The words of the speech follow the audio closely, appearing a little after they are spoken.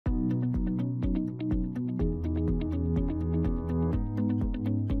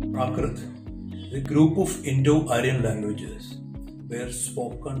Prakrit, the group of Indo-Aryan languages, were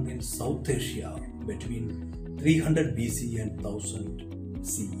spoken in South Asia between 300 BC and 1000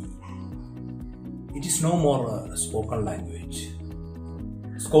 CE. It is no more a spoken language.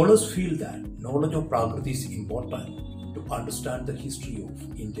 Scholars feel that knowledge of Prakrit is important to understand the history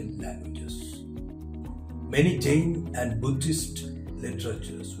of Indian languages. Many Jain and Buddhist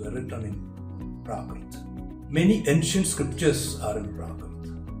literatures were written in Prakrit. Many ancient scriptures are in Prakrit.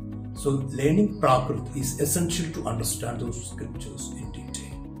 So learning Prakrit is essential to understand those scriptures in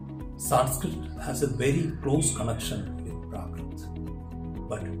detail. Sanskrit has a very close connection with Prakrit,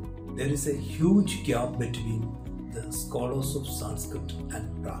 but there is a huge gap between the scholars of Sanskrit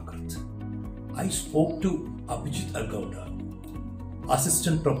and Prakrit. I spoke to Abhijit Algowda,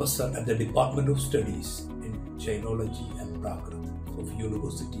 assistant professor at the Department of Studies in Jainology and Prakrit of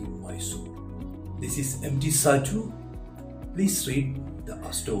University of Mysore. This is MT Saju. Please read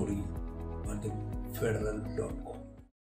the story on the federal.com.